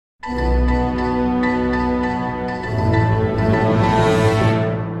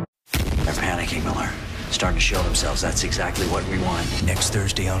starting to show themselves. That's exactly what we want. Next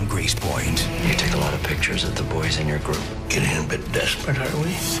Thursday on Gracepoint. You take a lot of pictures of the boys in your group. Getting a bit desperate, are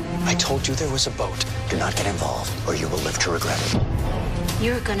we? I told you there was a boat. Do not get involved, or you will live to regret it.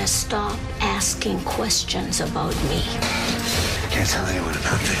 You're gonna stop asking questions about me. Can't tell anyone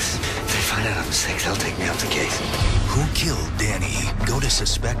about this. If they find out I'm sick, they'll take me off the case. Who killed Danny? Go to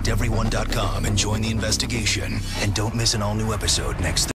suspecteveryone.com and join the investigation. And don't miss an all-new episode next Thursday.